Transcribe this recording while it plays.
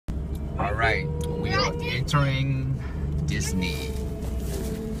right, we are entering Disney.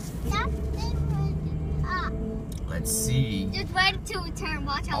 Let's see. Just wait till we turn.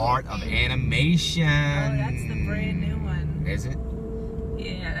 Watch how Art of Animation. Oh, that's the brand new one. Is it?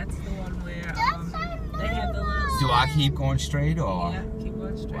 Yeah, that's the one where they have the little. Do I keep going straight or? Yeah, keep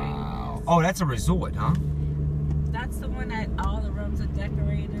going straight. Wow. Oh, that's a resort, huh? That's the one that all the rooms are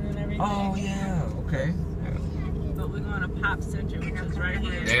decorated and everything. Oh yeah. Okay. Yeah. But we're going to Pop Century, which is right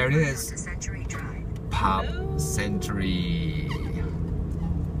here. There it is. Pop Century.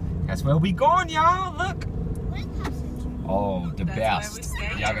 That's where we going, y'all. Look. Oh, the best.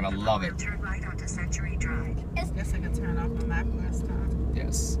 Y'all gonna love it. Turn right onto Century Drive. I guess I could turn off my map last time.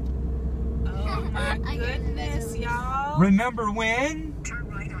 Yes. Oh my goodness, y'all. Remember when? Turn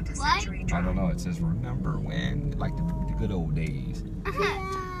right onto Century I Drive. don't know. It says remember when, like the good old days.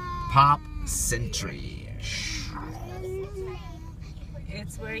 Pop Century.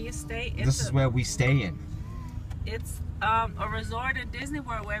 It's where you stay. This is where we stay in. It's a resort in Disney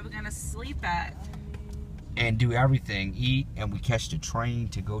World where we're gonna sleep at. And do everything, eat, and we catch the train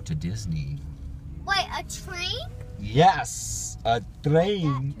to go to Disney. Wait, a train? Yes, a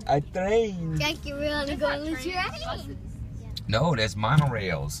train, a train. Jack, you really want to go on the train? No, there's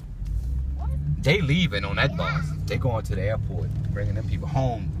monorails. They leaving on that bus. They going to the airport, bringing them people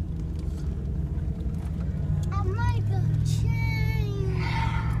home. Oh my God, train.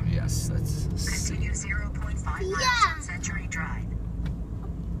 Yes, let's see. Continue 0.5 miles Yeah. on Century Drive.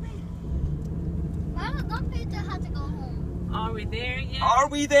 Why don't people have to go home? Are we there yet? Are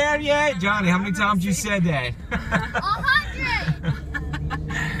we there yet? Johnny, how many times you said that? 100!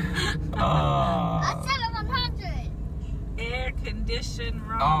 I said 100! Air conditioned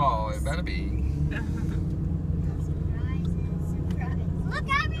rooms. Oh, it better be. Look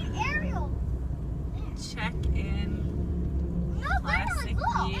at me, Ariel! Check in. No, Classic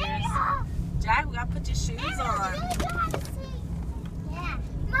look, years. Ariel! Jack, we gotta put your shoes Ariel, on. you gotta see. Yeah.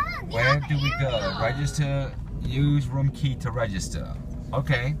 Mom, Where do we go? Ariel. Register, use room key to register.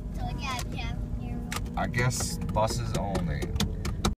 Okay, So, yeah, Ariel. I guess buses only.